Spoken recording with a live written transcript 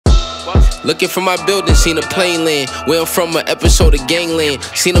Looking for my building, seen a plane land. Where I'm from, an episode of Gangland.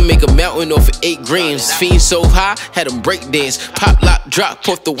 Seen him make a mountain off of 8 grams. Fiend so high, had him break dance. Pop, lock, drop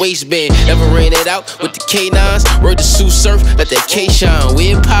off the waistband. Never ran it out with the K9s. Word to Sue Surf, let that K shine.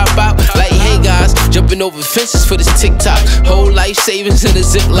 We pop out like, hey guys, jumping over fences for this TikTok. Whole life savings in a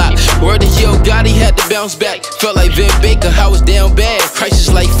Ziploc. Word to Yo Gotti, had to bounce back. Felt like Van Baker, I was down bad.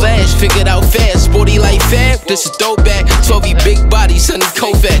 Crisis like Flash, figured out fast. Sporty like Fab, this a throwback. 12y big body, Sonny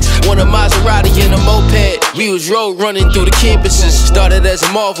Koufax. One of Maserati in a moped. We was road running through the campuses. Started as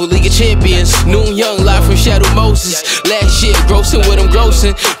a Marvel League of Champions. Noon Young, live from Shadow Moses. Last year, grossing what I'm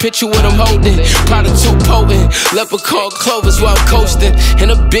grossing. Picture what I'm holding. Product too potent. Leprechaun clovers while I'm coasting.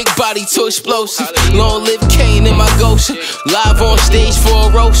 And a big body too explosive. Long live Kane in my ghost. Live on stage for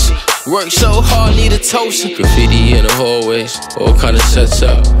a roast. Work so hard, need a toast. Graffiti in the hallways, all kind of sets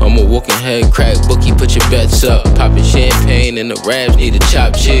up. I'm a walking head crack bookie, put your bets up. Popping champagne and the raps need a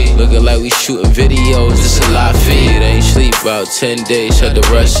chop cheese. Looking like we shooting videos, this a live feed. Ain't sleep about 10 days, had to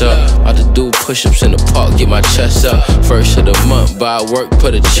rest up. About to do push-ups in the park, get my chest up. First of the month, buy work,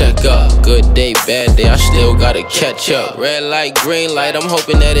 put a check up. Good day, bad day, I still gotta catch up. Red light, green light, I'm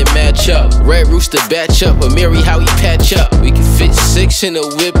hoping that it match up. Red Rooster batch up, but Mary how he patch up. We can fit 6 in a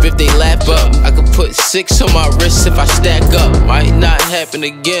whip if they lap up. I could put 6 on my wrist if I stack up. Might not happen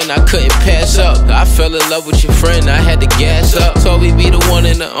again, I couldn't pass up. I fell in love with your friend, I had to gas up. Twelvyy be the one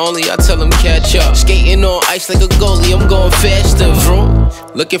and the only, I tell him catch up. Skating on ice like a goalie, I'm going faster. Vroom.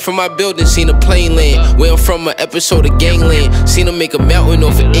 Looking for my building, seen a plane land. Where I'm from, an episode of Gangland. Seen him make a mountain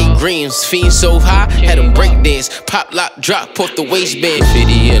off of 8 grams. Fiend so high, had him break dance. Pop, lock, drop off the waistband.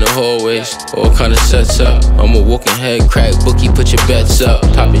 Graffiti in the hallways, all kind of sets up. I'm a walking head crack bookie, put your bets up.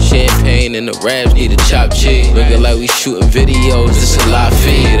 Popping champagne and the raps need a chop cheese. Looking like we shooting videos, this a live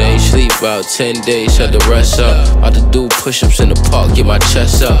feed. Ain't sleep about 10 days, had to rest up. About to do push-ups in the park, get my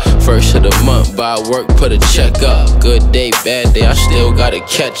chest up. First of the month, buy work, put a check up. Good day, bad day, I still gotta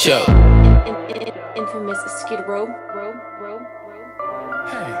catch up. Infamous Skid Row.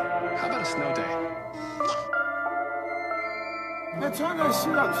 Hey, how about a snow day? Man, turn that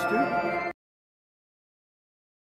shit up, Stu.